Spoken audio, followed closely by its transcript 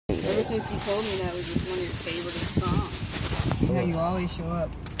since you told me that was just one of your favorite songs. You know, you always show up.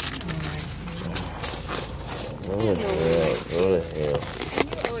 Go to hell. Go to hell.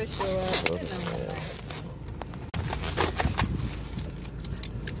 You always show up. Go to hell.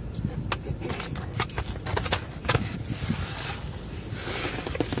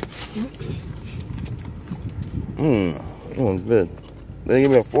 Oh, good. They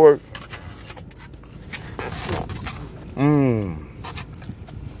give me a fork.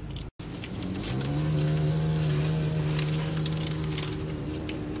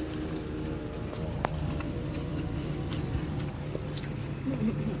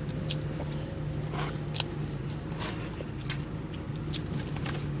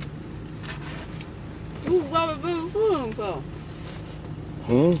 Ooh, boom, boom, boom, boom.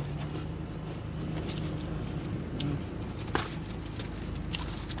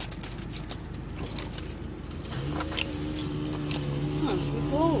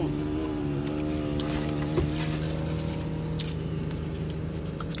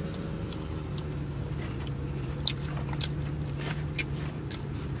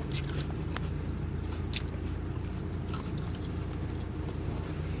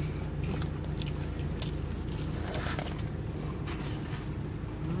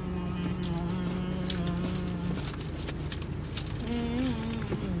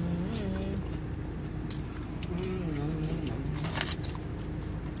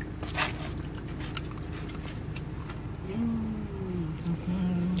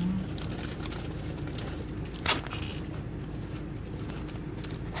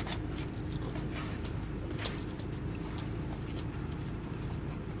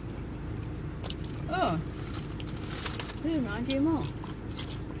 Oh, this is not GMO.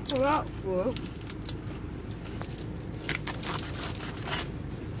 Well, whoop.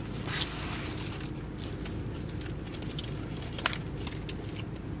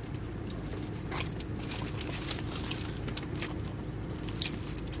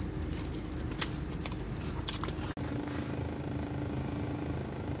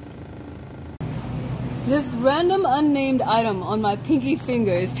 This random unnamed item on my pinky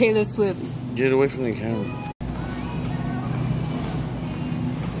finger is Taylor Swift. Get it away from the camera.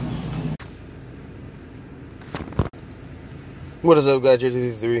 What is up, guys?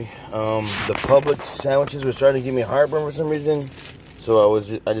 J23. The Publix sandwiches were starting to give me heartburn for some reason, so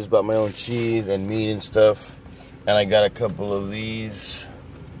I just bought my own cheese and meat and stuff, and I got a couple of these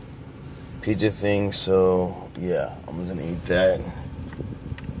pizza things. So yeah, I'm gonna eat that.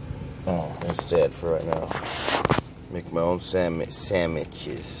 Oh, that's sad for right now. Make my own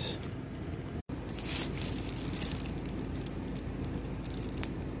sandwiches.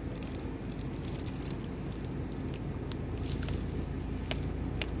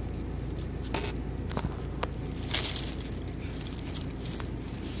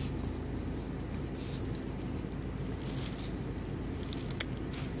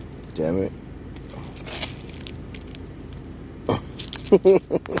 Damn it.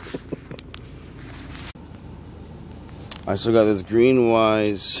 I still got this Green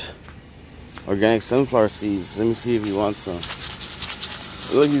Wise organic sunflower seeds. Let me see if he wants some.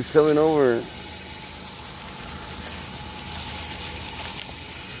 Look, he's coming over.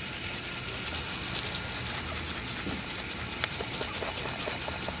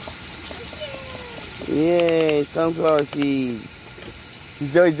 Yay, sunflower seeds. You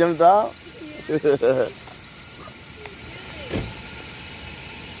see how he jumped out? Yeah.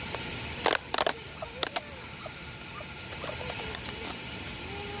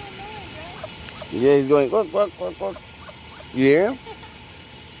 Yeah, he's going, quack, quack, quack, quack. You hear him?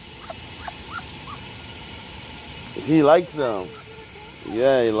 He likes them.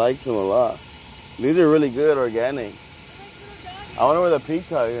 Yeah, he likes them a lot. These are really good, organic. I wonder where the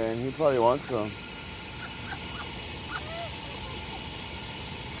peacock is, and he probably wants them.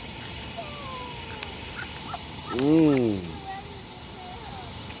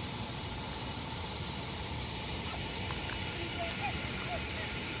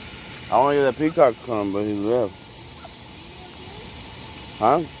 I want to get that peacock come, but he left.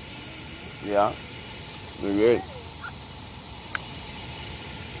 Huh? Yeah. They're good.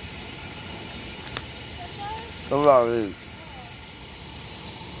 Sunflower seeds.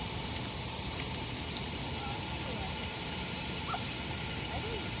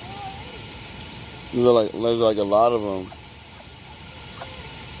 There's like a lot of them.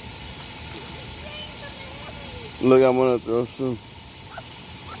 Look, I'm gonna throw some.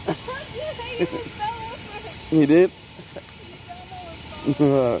 He did?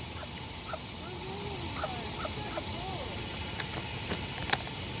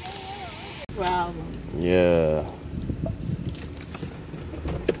 Wow. Yeah.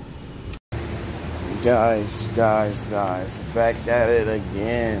 Guys, back at it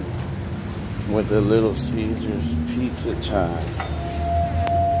again with the Little Caesars pizza time.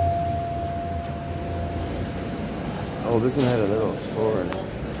 Oh, this one had a little store in it.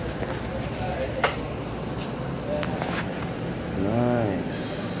 Nice.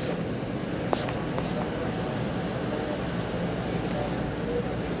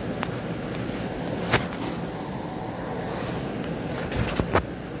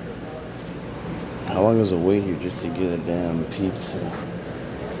 How long is the wait here just to get a damn pizza?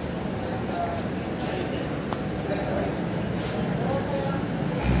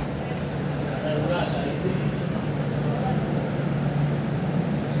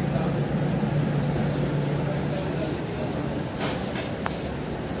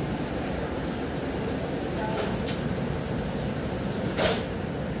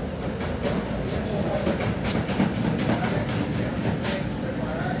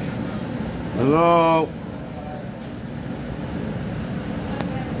 Hello?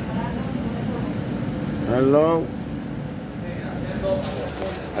 Hello?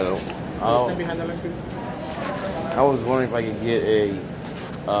 Hello? I was wondering if I could get a,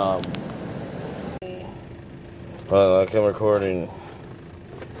 like I'm recording.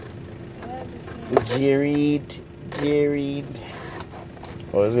 Jerried.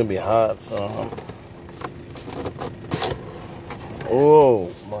 Oh, it's gonna be hot, so.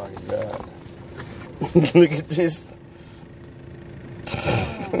 Oh my God. Look at this.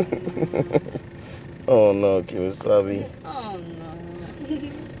 Oh no, Kimasabi. Oh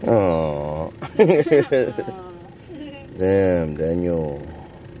no. Oh. Damn, Daniel.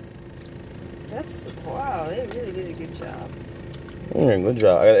 That's wow. They really did a good job. Yeah, good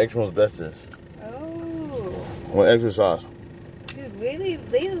job. I got Exmo's bestest. Oh. One extra sauce. Dude, lately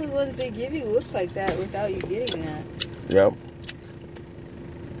the ones they give you looks like that without you getting that. Yep.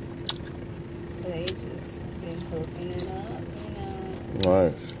 They just been hooking it up, you know.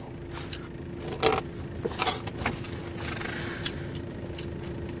 Nice.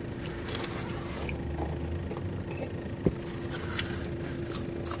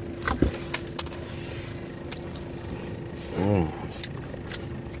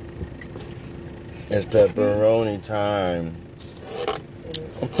 It's pepperoni time.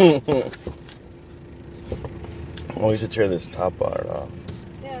 Oh, we should tear this top part off.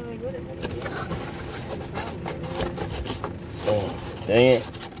 Yeah, like what are you? Oh, dang it.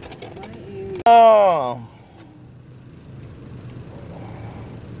 Why don't you? Oh.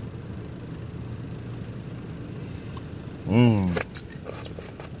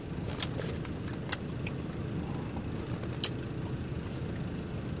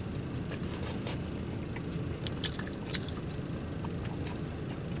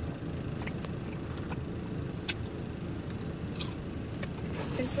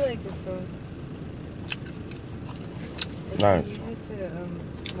 I still like this phone. Nice. Use it to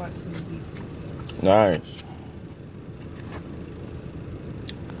watch movies and stuff. Nice.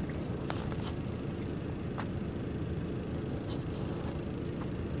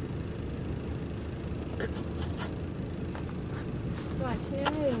 Watch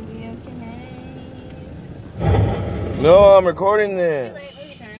a movie, okay? No, I'm recording this.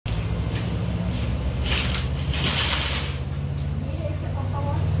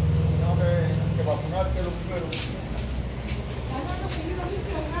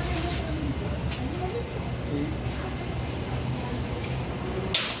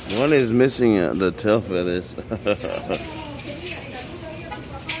 One is missing the tail feathers.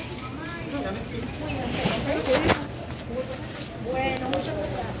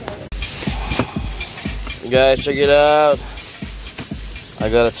 Guys, check it out. I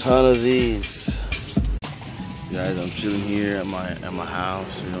got a ton of these. Guys, I'm chilling here at my house,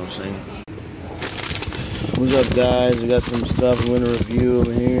 you know what I'm saying? What's up, guys? We got some stuff we're gonna review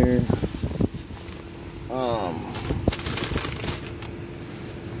over here.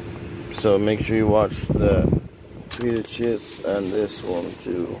 So make sure you watch the pita chips and this one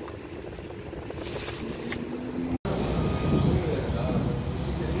too.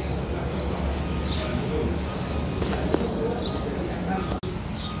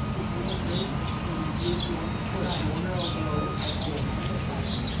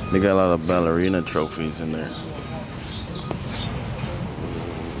 They got a lot of ballerina trophies in there.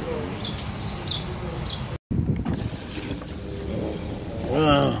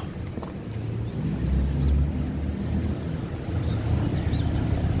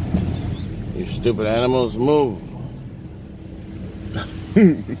 You stupid animals, move.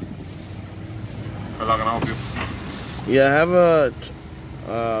 Hello, can I help you? Yeah, I have a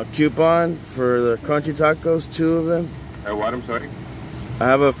coupon for the crunchy tacos, 2 of them. What? I'm sorry. I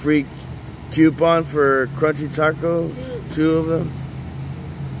have a free coupon for crunchy tacos. 2 of them.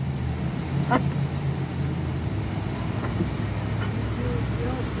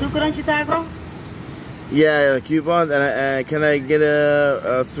 Two crunchy taco? Yeah, coupons. And can I get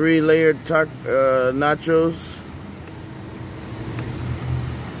a 3-layered nachos?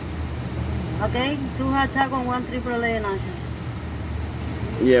 Okay, 2 hot taco and 1 triple layer nacho.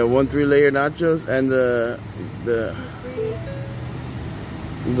 Yeah, 1 3-layer nachos and the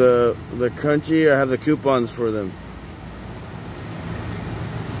crunchy. I have the coupons for them.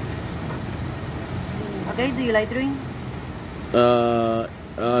 Okay, do you like drink? No.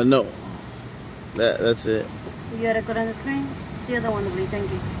 That's it. You are recording the screen? The other one, please. Thank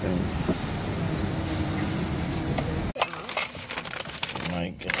you. Oh my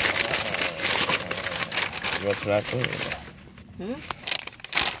God. You want tobacco?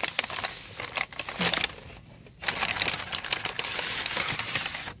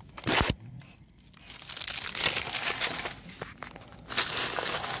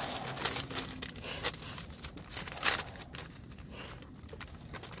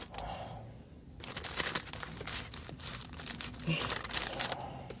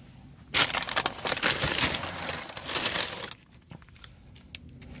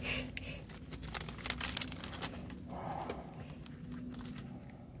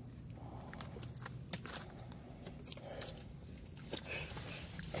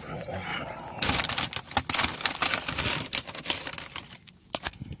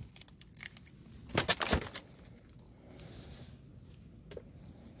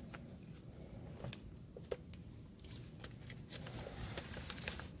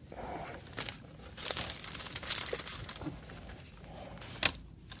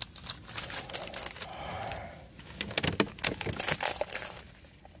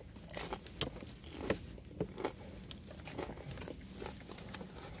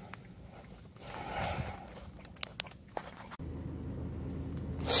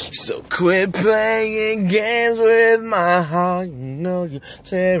 So quit playing games with my heart. You know you're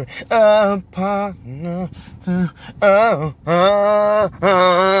tearing apart. No,